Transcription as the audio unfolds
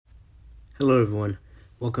Hello, everyone.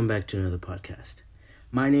 Welcome back to another podcast.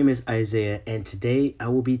 My name is Isaiah, and today I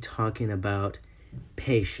will be talking about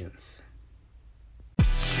patience.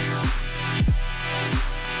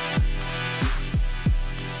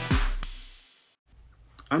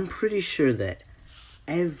 I'm pretty sure that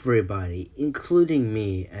everybody, including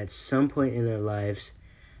me, at some point in their lives,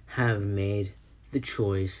 have made the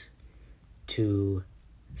choice to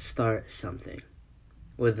start something,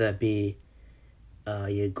 whether that be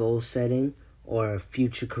your goal setting or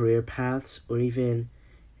future career paths or even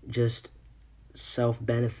just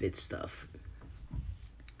self-benefit stuff.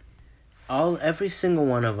 Every single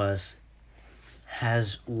one of us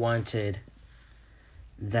has wanted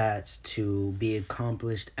that to be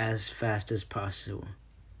accomplished as fast as possible.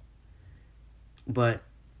 But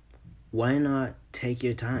why not take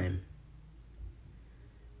your time?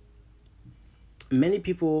 Many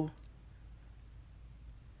people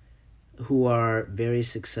who are very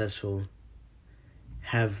successful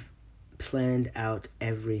have planned out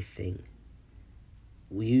everything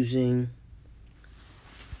using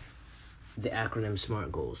the acronym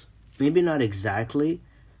SMART goals. Maybe not exactly,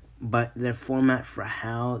 but their format for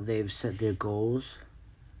how they've set their goals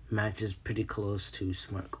matches pretty close to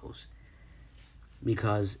SMART goals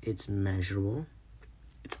because it's measurable,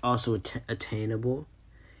 it's also attainable,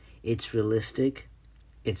 it's realistic,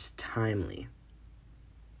 it's timely.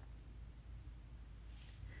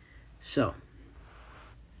 So,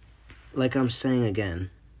 like I'm saying again,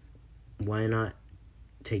 why not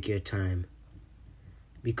take your time?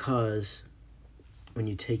 Because when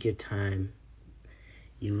you take your time,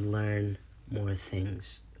 you learn more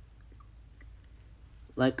things.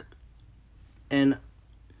 And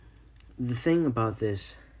the thing about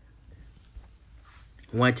this,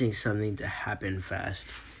 wanting something to happen fast,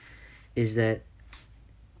 is that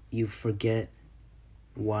you forget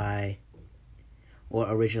why, or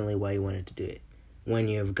originally why you wanted to do it, when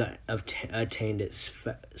you've attained it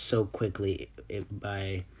so quickly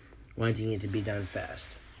by wanting it to be done fast.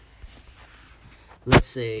 Let's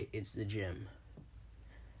say it's the gym.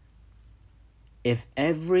 If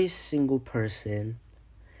every single person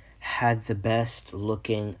had the best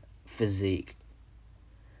looking physique,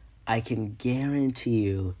 I can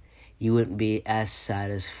guarantee you wouldn't be as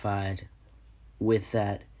satisfied with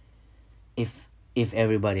that if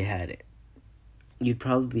everybody had it. You'd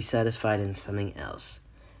probably be satisfied in something else,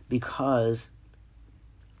 because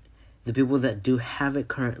the people that do have it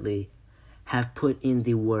currently have put in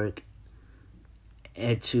the work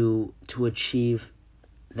to achieve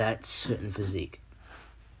that certain physique.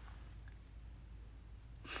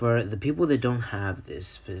 For the people that don't have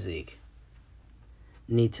this physique,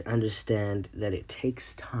 need to understand that it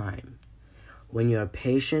takes time. When you're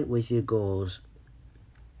patient with your goals,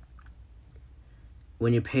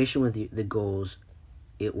 the goals,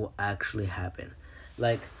 it will actually happen.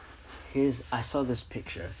 I saw this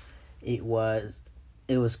picture. It was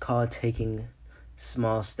called Taking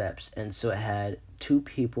Small Steps, and so it had 2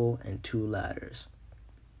 people and 2 ladders.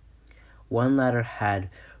 One ladder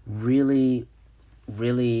had really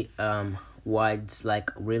wide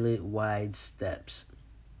steps.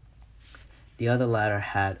 The other ladder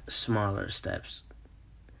had smaller steps.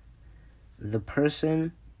 The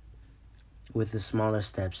person with the smaller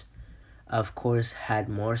steps, of course, had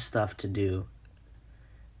more stuff to do,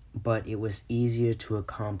 but it was easier to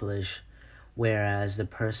accomplish, whereas the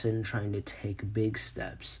person trying to take big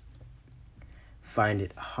steps find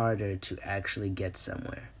it harder to actually get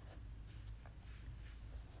somewhere.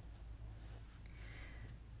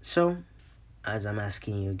 So, as I'm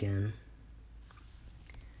asking you again,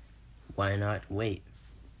 why not wait?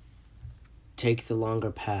 Take the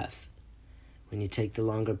longer path. When you take the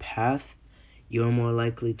longer path, you're more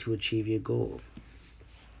likely to achieve your goal.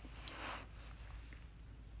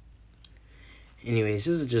 Anyways,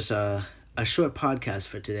 this is just a short podcast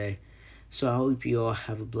for today. So I hope you all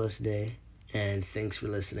have a blessed day, and thanks for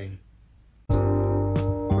listening.